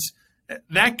Stevens,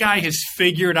 that guy has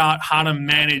figured out how to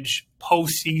manage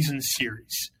postseason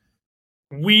series.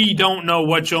 We don't know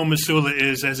what Joe Mazzulla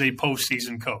is as a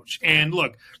postseason coach. And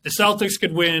look, the Celtics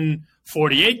could win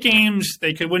 48 games.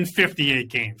 They could win 58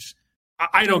 games.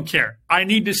 I don't care. I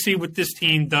need to see what this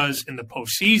team does in the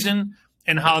postseason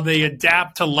and how they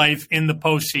adapt to life in the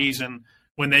postseason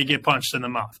when they get punched in the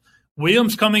mouth.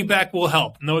 Williams coming back will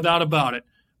help, no doubt about it.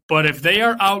 But if they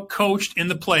are out-coached in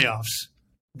the playoffs,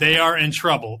 they are in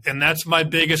trouble. And that's my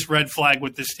biggest red flag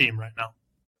with this team right now.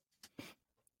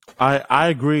 I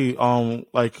agree.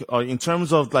 In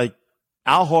terms of like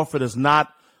Al Horford is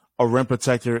not a rim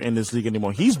protector in this league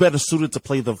anymore. He's better suited to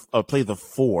play the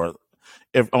 4.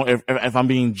 If I'm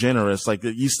being generous, like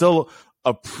he's still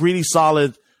a pretty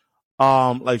solid,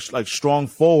 strong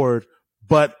forward,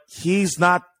 but he's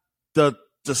not the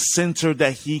center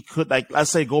that he could, like,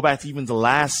 let's say go back to even the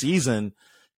last season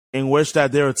in which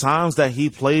that there are times that he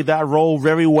played that role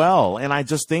very well. And I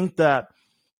just think that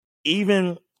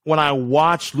even when I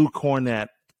watch Luke Cornett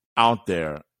out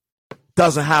there,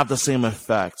 doesn't have the same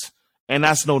effect. And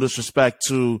that's no disrespect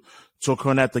to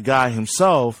Cornett, the guy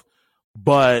himself.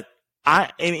 But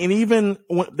even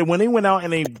when they went out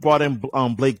and they brought in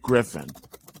Blake Griffin,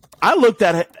 I looked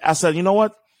at it, I said, you know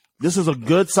what? This is a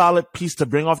good, solid piece to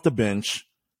bring off the bench.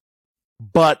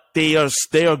 But they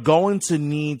are going to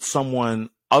need someone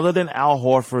other than Al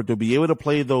Horford to be able to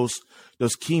play those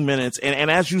key minutes.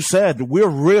 And as you said, we're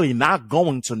really not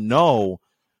going to know,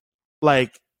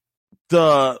 like,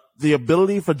 the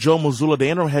ability for Joe Mazzulla, the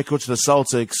interim head coach of the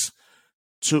Celtics,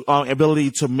 to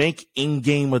ability to make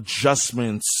in-game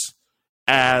adjustments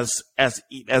as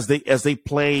they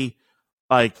play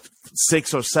like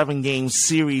 6 or 7 game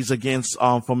series against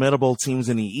formidable teams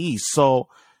in the East. So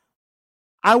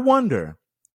I wonder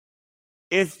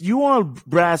if you are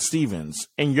Brad Stevens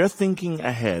and you're thinking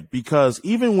ahead, because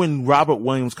even when Robert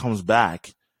Williams comes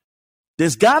back,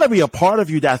 there's got to be a part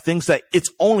of you that thinks that it's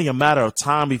only a matter of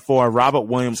time before Robert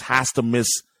Williams has to miss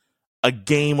a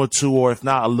game or two, or if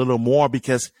not a little more,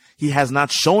 because he has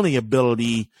not shown the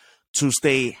ability to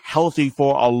stay healthy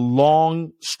for a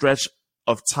long stretch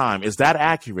of time. Is that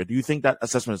accurate? Do you think that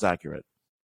assessment is accurate?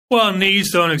 Well,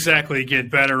 knees don't exactly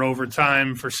get better over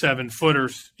time for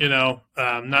 7-footers, you know,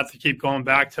 not to keep going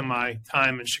back to my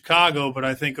time in Chicago, but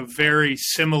I think a very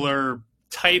similar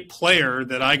type player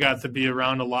that I got to be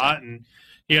around a lot, and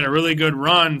he had a really good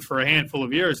run for a handful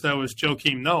of years. That was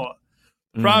Joakim Noah.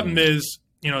 The problem is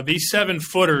these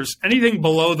 7-footers, anything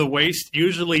below the waist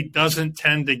usually doesn't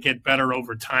tend to get better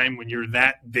over time when you're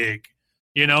that big.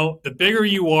 The bigger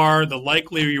you are, the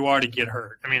likelier you are to get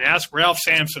hurt. I mean, ask Ralph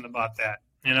Sampson about that,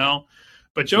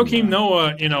 But Joakim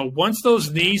Noah, once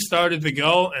those knees started to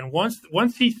go and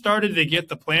once he started to get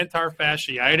the plantar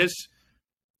fasciitis,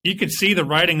 you could see the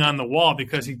writing on the wall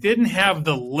because he didn't have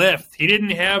the lift. He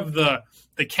didn't have the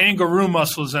kangaroo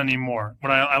muscles anymore,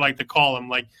 what I like to call them.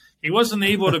 Like, he wasn't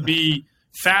able to be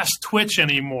fast twitch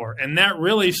anymore. And that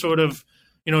really sort of,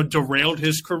 derailed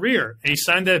his career. And he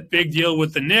signed that big deal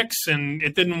with the Knicks, and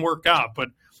it didn't work out. But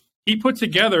he put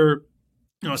together,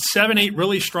 7-8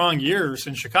 really strong years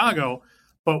in Chicago.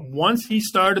 But once he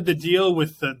started to deal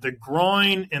with the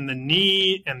groin and the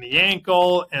knee and the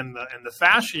ankle and the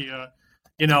fascia,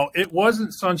 it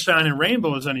wasn't sunshine and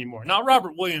rainbows anymore. Now,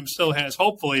 Robert Williams still has,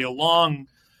 hopefully, a long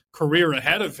career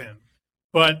ahead of him.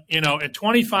 But, at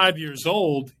 25 years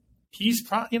old, he's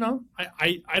probably,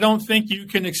 I don't think you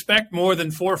can expect more than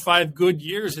 4 or 5 good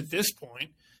years at this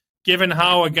point, given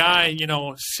how a guy,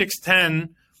 6'10",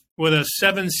 with a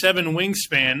 7'7"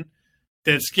 wingspan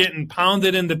that's getting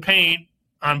pounded in the paint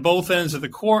on both ends of the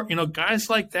court, guys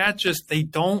like that they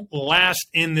don't last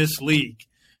in this league.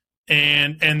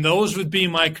 And those would be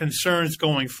my concerns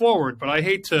going forward. But I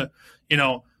hate to,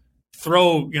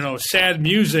 throw, sad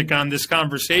music on this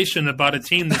conversation about a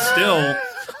team that's still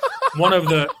one of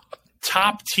the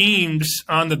top teams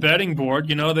on the betting board.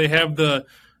 They have the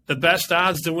best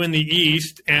odds to win the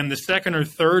East and the second or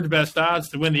third best odds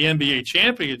to win the NBA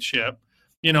championship.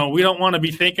 We don't want to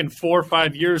be thinking 4 or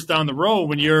 5 years down the road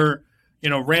when you're,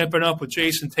 ramping up with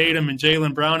Jason Tatum and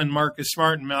Jaylen Brown and Marcus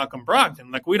Smart and Malcolm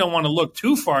Brogdon. Like, we don't want to look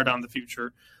too far down the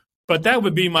future, but that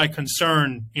would be my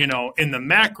concern, in the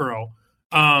macro.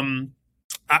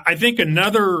 I think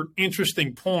another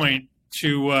interesting point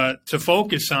to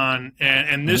focus on,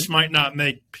 and this might not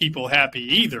make people happy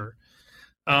either.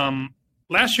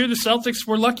 Last year, the Celtics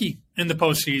were lucky in the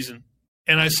postseason.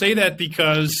 And I say that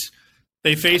because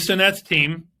they faced a Nets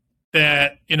team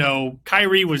that,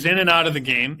 Kyrie was in and out of the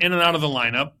game, in and out of the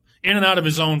lineup, in and out of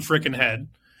his own freaking head.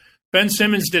 Ben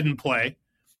Simmons didn't play.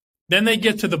 Then they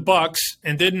get to the Bucks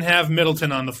and didn't have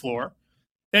Middleton on the floor.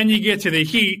 Then you get to the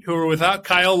Heat, who were without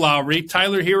Kyle Lowry.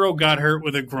 Tyler Hero got hurt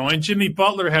with a groin. Jimmy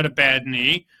Butler had a bad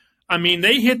knee. I mean,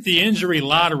 they hit the injury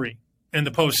lottery in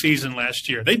the postseason last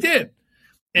year. They did.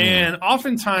 And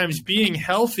oftentimes being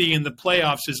healthy in the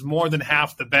playoffs is more than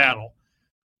half the battle.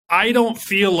 I don't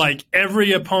feel like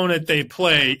every opponent they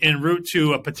play en route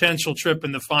to a potential trip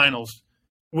in the finals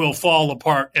will fall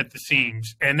apart at the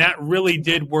seams. And that really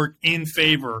did work in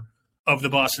favor of the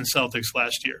Boston Celtics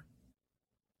last year.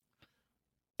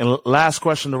 And last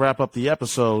question to wrap up the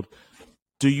episode.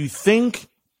 Do you think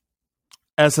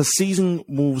as the season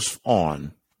moves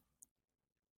on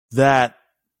that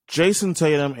Jason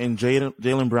Tatum and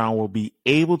Jaylen Brown will be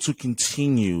able to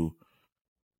continue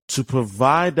to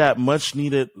provide that much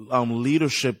needed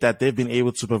leadership that they've been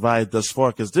able to provide thus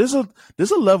far? Because there's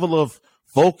a level of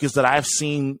focus that I've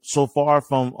seen so far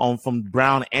from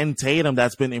Brown and Tatum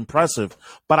that's been impressive.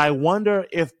 But I wonder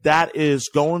if that is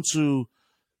going to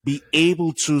be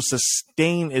able to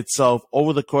sustain itself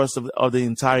over the course of the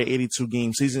entire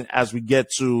 82-game season as we get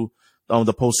to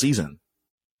the postseason.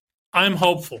 I'm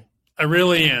hopeful. I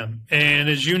really am. And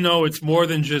as you know, it's more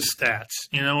than just stats.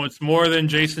 It's more than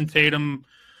Jason Tatum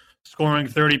scoring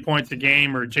 30 points a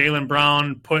game or Jaylen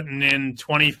Brown putting in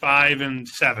 25 and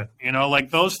 7.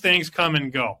 Like, those things come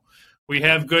and go. We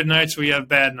have good nights, we have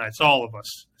bad nights, all of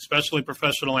us, especially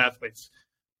professional athletes.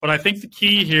 But I think the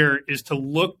key here is to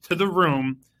look to the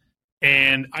room,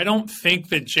 and I don't think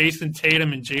that Jason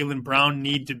Tatum and Jaylen Brown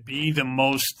need to be the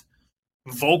most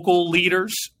vocal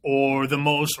leaders or the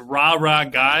most rah-rah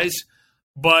guys,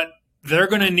 but they're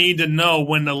going to need to know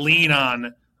when to lean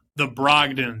on the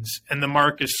Brogdons and the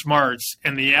Marcus Smarts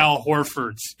and the Al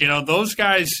Horfords.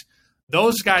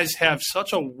 Those guys have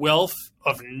such a wealth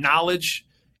of knowledge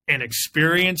and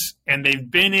experience, and they've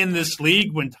been in this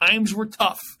league when times were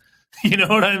tough. You know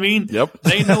what I mean? Yep.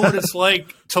 They know what it's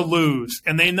like to lose,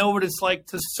 and they know what it's like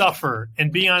to suffer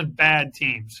and be on bad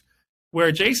teams.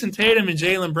 Where Jason Tatum and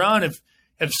Jaylen Brown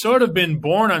have sort of been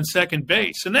born on second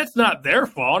base, and that's not their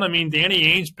fault. I mean, Danny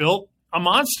Ainge built a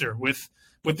monster with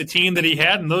the team that he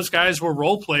had, and those guys were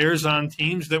role players on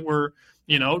teams that were,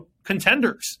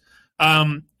 contenders.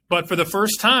 But for the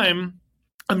first time,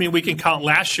 I mean, we can count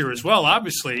last year as well,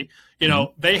 obviously,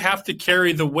 they have to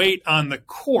carry the weight on the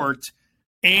court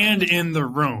and in the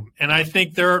room. And I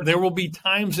think there will be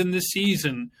times in this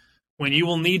season when you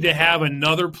will need to have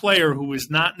another player who is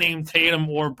not named Tatum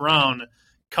or Brown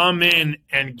come in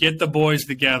and get the boys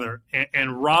together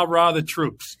and rah-rah the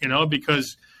troops,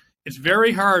 because it's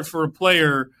very hard for a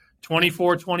player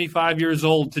 24, 25 years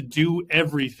old to do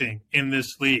everything in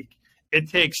this league. It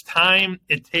takes time.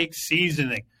 It takes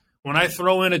seasoning. When I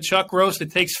throw in a chuck roast,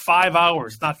 it takes 5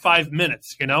 hours, not 5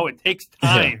 minutes. It takes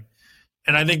time. Yeah.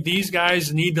 And I think these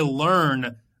guys need to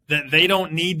learn that they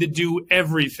don't need to do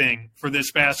everything for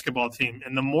this basketball team.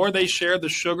 And the more they share the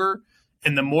sugar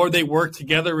and the more they work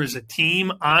together as a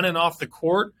team on and off the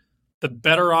court, the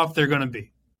better off they're going to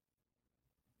be.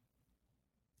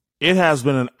 It has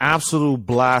been an absolute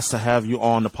blast to have you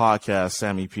on the podcast,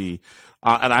 Sammy P.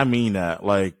 And I mean that,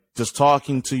 like, just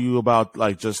talking to you about,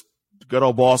 like, just good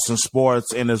old Boston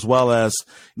sports, and as well as,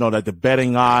 like the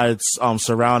betting odds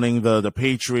surrounding the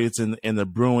Patriots and the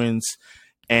Bruins.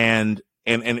 And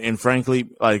frankly,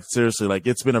 like, seriously, like,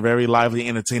 it's been a very lively,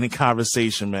 entertaining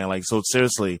conversation, man. Like, so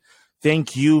seriously,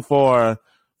 thank you for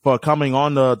coming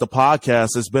on the podcast.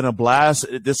 It's been a blast.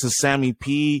 This is Sammy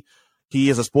P. He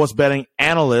is a sports betting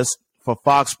analyst for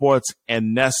Fox Sports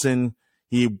and Nesson.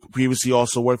 He previously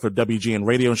also worked for WGN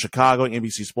Radio in Chicago,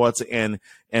 NBC Sports, and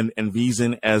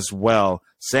VSiN as well.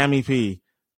 Sammy P.,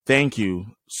 thank you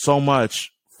so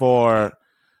much for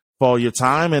your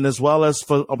time, and as well as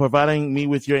for providing me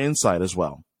with your insight as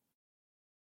well.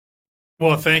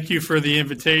 Well, thank you for the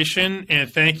invitation, and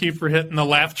thank you for hitting the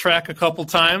laugh track a couple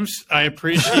times. I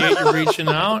appreciate you reaching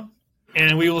out,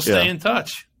 and we will stay in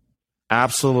touch.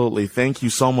 Absolutely. Thank you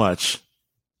so much.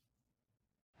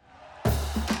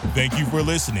 Thank you for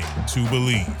listening to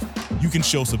Believe. You can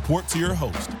show support to your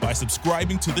host by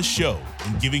subscribing to the show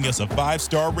and giving us a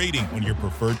 5-star rating on your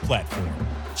preferred platform.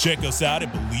 Check us out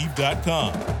at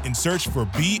Believe.com and search for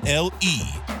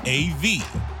BLEAV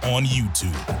on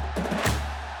YouTube.